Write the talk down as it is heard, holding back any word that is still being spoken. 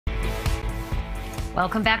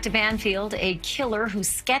Welcome back to Banfield, a killer who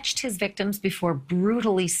sketched his victims before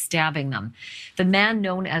brutally stabbing them. The man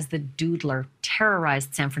known as the Doodler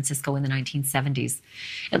terrorized San Francisco in the 1970s.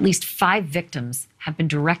 At least 5 victims have been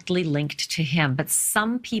directly linked to him, but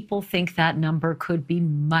some people think that number could be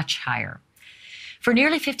much higher. For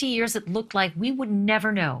nearly 50 years, it looked like we would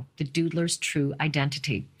never know the Doodler's true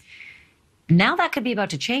identity. Now that could be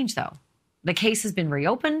about to change, though. The case has been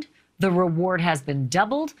reopened. The reward has been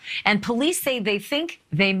doubled, and police say they think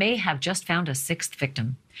they may have just found a 6th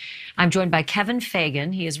victim. I'm joined by Kevin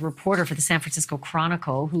Fagan. He is a reporter for the San Francisco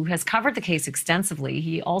Chronicle who has covered the case extensively.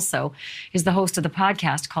 He also is the host of the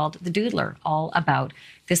podcast called The Doodler, all about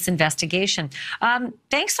this investigation.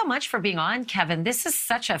 Thanks so much for being on, Kevin. This is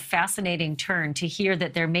such a fascinating turn to hear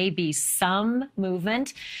that there may be some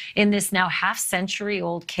movement in this now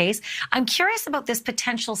half-century-old case. I'm curious about this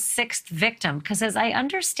potential 6th victim, because as I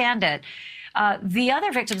understand it, the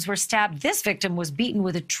other victims were stabbed. This victim was beaten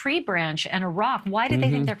with a tree branch and a rock. Why do they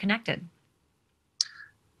think they're connected?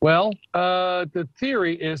 Well, the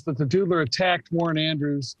theory is that the Doodler attacked Warren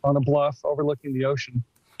Andrews on a bluff overlooking the ocean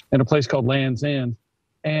in a place called Land's End.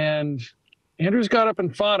 And Andrews got up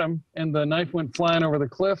and fought him, and the knife went flying over the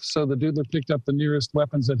cliff. So the Doodler picked up the nearest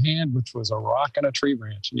weapons at hand, which was a rock and a tree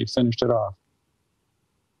branch, and he finished it off.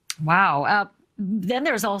 Wow. Then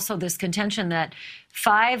there's also this contention that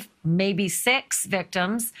 5, maybe 6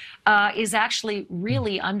 victims is actually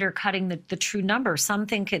really undercutting the true number. Some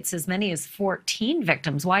think it's as many as 14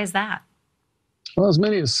 victims. Why is that? Well, as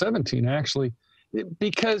many as 17, actually,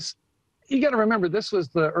 because you got to remember, this was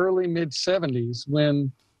the early mid-'70s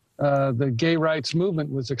when the gay rights movement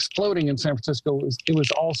was exploding in San Francisco. It was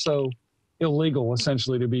also illegal,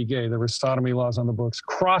 essentially, to be gay. There were sodomy laws on the books,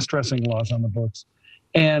 cross-dressing laws on the books,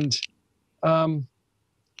 and a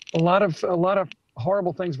lot of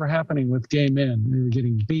horrible things were happening with gay men. They were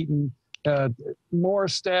getting beaten, more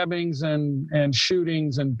stabbings and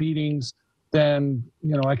shootings and beatings than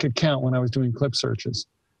I could count when I was doing clip searches.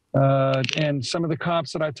 And some of the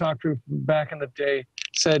cops that I talked to back in the day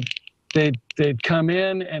said they'd come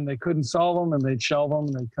in and they couldn't solve them, and they'd shelve them.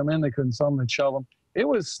 And they'd come in, they couldn't solve them, they'd shelve them. It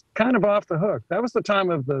was kind of off the hook. That was the time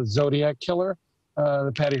of the Zodiac killer,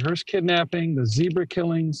 the Patty Hearst kidnapping, the zebra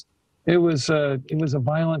killings. It was a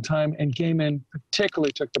violent time, and gay men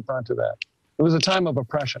particularly took the brunt of that. It was a time of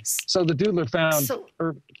oppression. So the Doodler found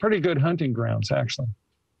pretty good hunting grounds, actually.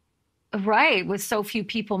 Right, with so few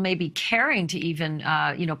people maybe caring to even,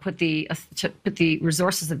 put the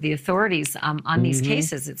resources of the authorities on these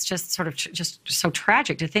cases. It's just sort of just so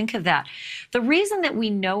tragic to think of that. The reason that we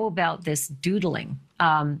know about this doodling,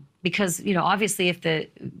 because obviously if the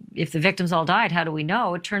victims all died, how do we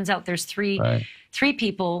know? It turns out there's three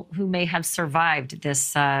people who may have survived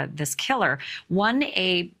this killer. One,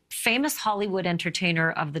 a famous Hollywood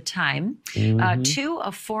entertainer of the time, 2,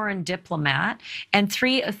 a foreign diplomat, and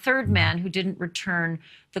 3, a third man who didn't return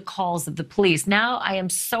the calls of the police. Now, I am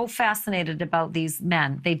so fascinated about these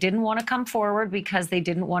men. They didn't want to come forward because they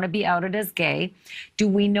didn't want to be outed as gay. Do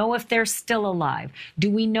we know if they're still alive?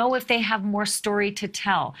 Do we know if they have more story to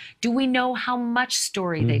tell? Do we know how much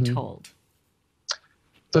story they told?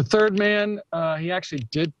 The third man, he actually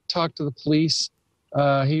did talk to the police.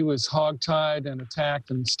 He was hogtied and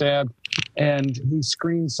attacked and stabbed, and he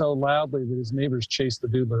screamed so loudly that his neighbors chased the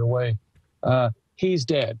Doodler away. He's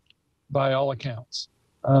dead, by all accounts.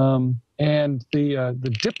 And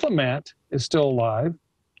the diplomat is still alive.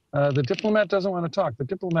 The diplomat doesn't want to talk. The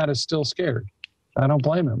diplomat is still scared. I don't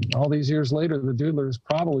blame him. All these years later, the Doodler is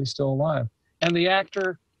probably still alive. And the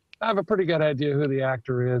actor, I have a pretty good idea who the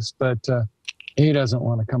actor is, but he doesn't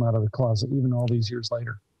want to come out of the closet, even all these years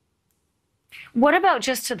later. What about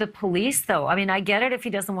just to the police, though? I mean, I get it if he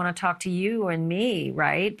doesn't want to talk to you and me,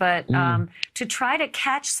 right? But to try to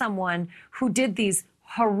catch someone who did these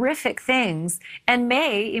horrific things and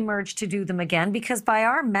may emerge to do them again, because by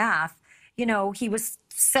our math, he was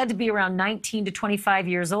said to be around 19 to 25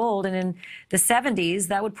 years old. And in the 70s,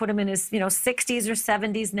 that would put him in his, 60s or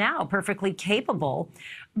 70s now, perfectly capable.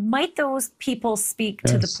 Might those people speak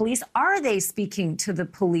to the police? Are they speaking to the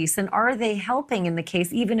police? And are they helping in the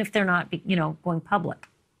case, even if they're not, going public?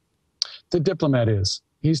 The diplomat is.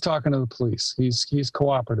 He's talking to the police. He's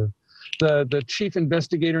cooperative. The chief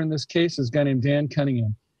investigator in this case is a guy named Dan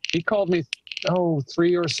Cunningham. He called me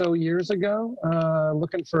 3 or so years ago,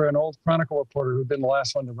 looking for an old Chronicle reporter who'd been the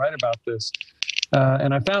last one to write about this.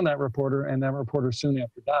 And I found that reporter, and that reporter soon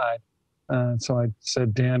after died. So I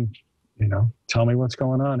said, Dan, tell me what's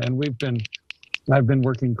going on. And I've been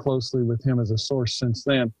working closely with him as a source since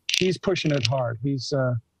then. He's pushing it hard. He's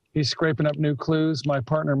scraping up new clues. My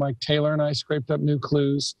partner, Mike Taylor, and I scraped up new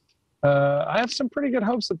clues. I have some pretty good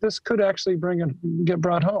hopes that this could actually get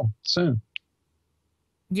brought home soon.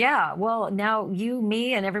 Yeah, well, now you,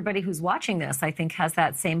 me, and everybody who's watching this, I think, has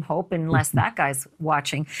that same hope, unless that guy's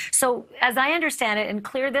watching. So, as I understand it, and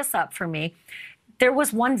clear this up for me, there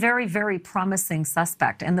was one very, very promising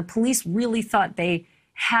suspect, and the police really thought they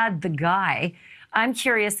had the guy. I'm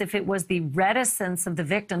curious if it was the reticence of the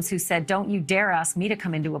victims who said, don't you dare ask me to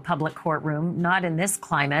come into a public courtroom, not in this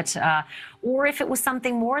climate, or if it was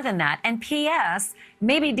something more than that. And P.S.,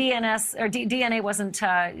 maybe DNA wasn't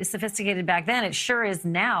sophisticated back then. It sure is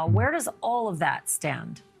now. Where does all of that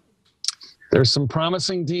stand? There's some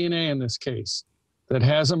promising DNA in this case that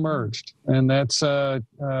has emerged, and that's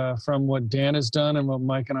from what Dan has done and what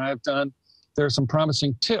Mike and I have done. There are some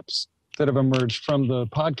promising tips that have emerged from the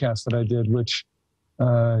podcast that I did, which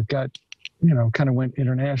got, kind of went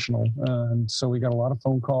international. And so we got a lot of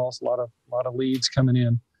phone calls, a lot of leads coming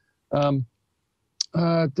in.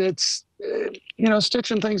 That's,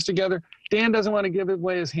 stitching things together. Dan doesn't want to give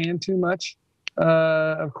away his hand too much,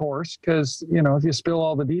 of course, because, if you spill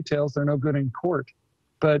all the details, they're no good in court.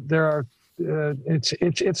 But there are,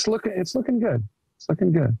 it's looking good. It's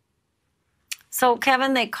looking good. So,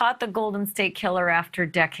 Kevin, they caught the Golden State Killer after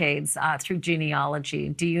decades through genealogy.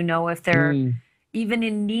 Do you know if they're even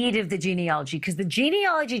in need of the genealogy? Because the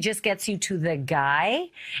genealogy just gets you to the guy,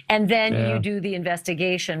 and then you do the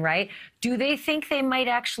investigation, right? Do they think they might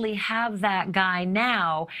actually have that guy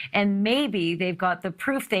now, and maybe they've got the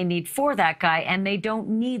proof they need for that guy, and they don't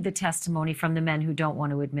need the testimony from the men who don't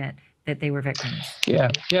want to admit that they were victims? Yeah.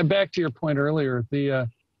 Back to your point earlier, the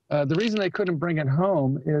reason they couldn't bring it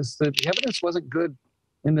home is that the evidence wasn't good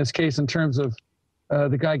in this case in terms of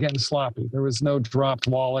the guy getting sloppy. There was no dropped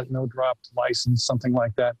wallet, no dropped license, something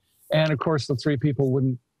like that. And of course, the three people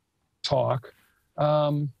wouldn't talk.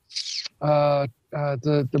 The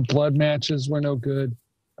blood matches were no good.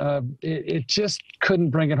 It just couldn't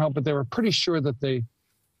bring it home, but they were pretty sure that they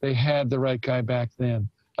had the right guy back then.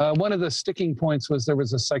 One of the sticking points was there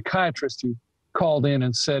was a psychiatrist who called in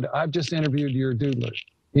and said, I've just interviewed your doodler.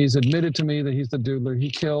 He's admitted to me that he's the doodler. He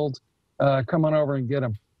killed. Come on over and get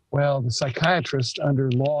him. Well, the psychiatrist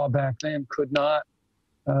under law back then could not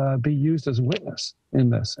be used as a witness in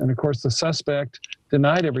this. And of course, the suspect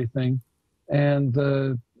denied everything, and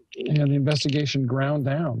the investigation ground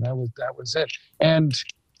down. That was it. And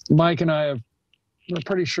Mike and we're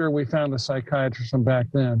pretty sure we found the psychiatrist from back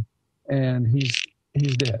then, and he's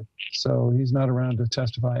dead. So he's not around to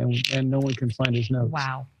testify, and no one can find his notes.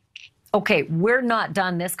 Wow. Okay, we're not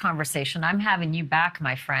done this conversation. I'm having you back,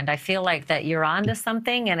 my friend. I feel like that you're onto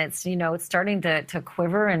something, and it's, it's starting to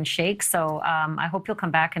quiver and shake. So I hope you'll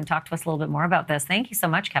come back and talk to us a little bit more about this. Thank you so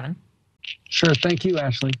much, Kevin. Sure. Thank you,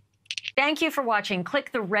 Ashleigh. Thank you for watching.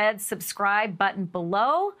 Click the red subscribe button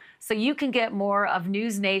below so you can get more of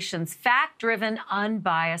NewsNation's fact-driven,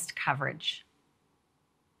 unbiased coverage.